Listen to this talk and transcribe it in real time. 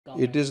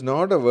It is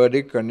not a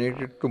verdict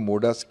connected to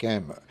MUDA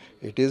scam.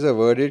 It is a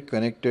verdict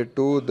connected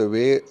to the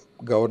way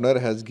governor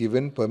has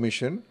given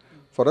permission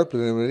for a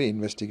preliminary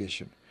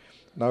investigation.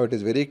 Now it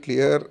is very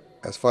clear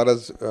as far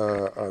as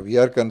we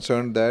are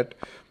concerned that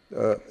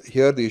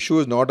here the issue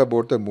is not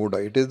about the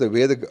MUDA. It is the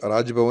way the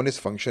Raj Bhavan is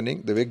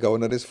functioning, the way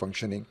governor is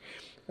functioning,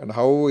 and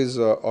how his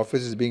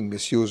office is being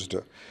misused.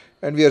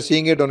 And we are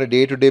seeing it on a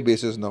day-to-day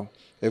basis now.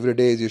 Every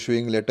day is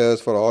issuing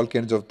letters for all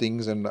kinds of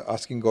things and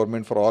asking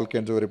government for all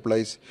kinds of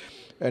replies,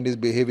 and is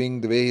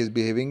behaving the way he is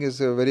behaving is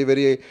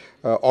very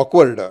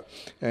awkward,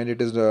 and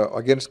it is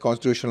against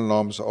constitutional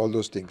norms, all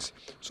those things.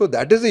 So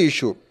that is the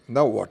issue.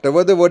 Now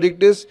whatever the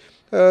verdict is,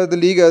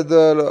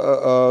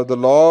 the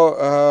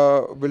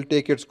law will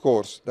take its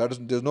course.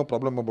 There's no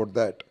problem about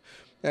that.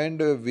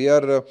 And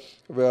our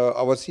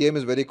CM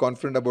is very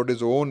confident about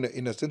his own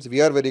innocence.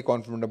 We are very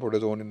confident about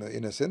his own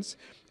innocence,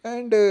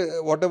 and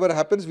whatever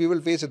happens, we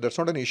will face it. That's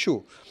not an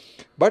issue.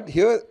 But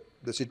here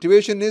the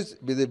situation is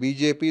with the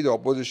BJP, the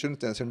opposition,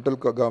 the central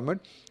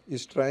government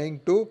is trying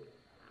to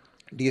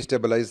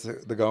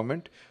destabilize the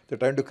government. They're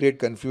trying to create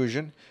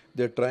confusion.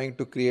 They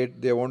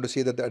want to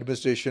see that the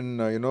administration,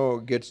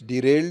 gets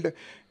derailed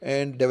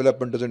and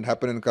development doesn't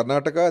happen in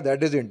Karnataka.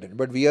 That is the intent.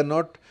 But we are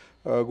not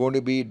going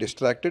to be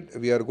distracted.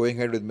 We are going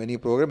ahead with many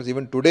programs.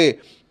 Even today,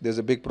 there's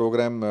a big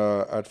program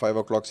at 5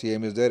 o'clock.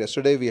 CM is there.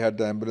 Yesterday, we had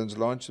the ambulance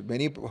launch.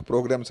 Many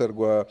programs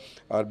are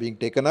being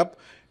taken up.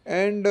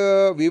 And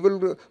we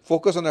will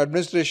focus on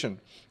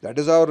administration. That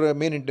is our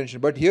main intention.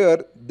 But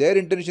here, their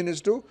intention is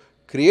to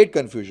create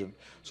confusion.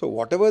 So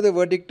whatever the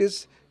verdict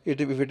is, if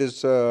it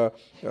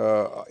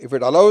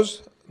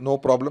allows, no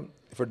problem.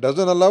 If it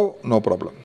doesn't allow, no problem.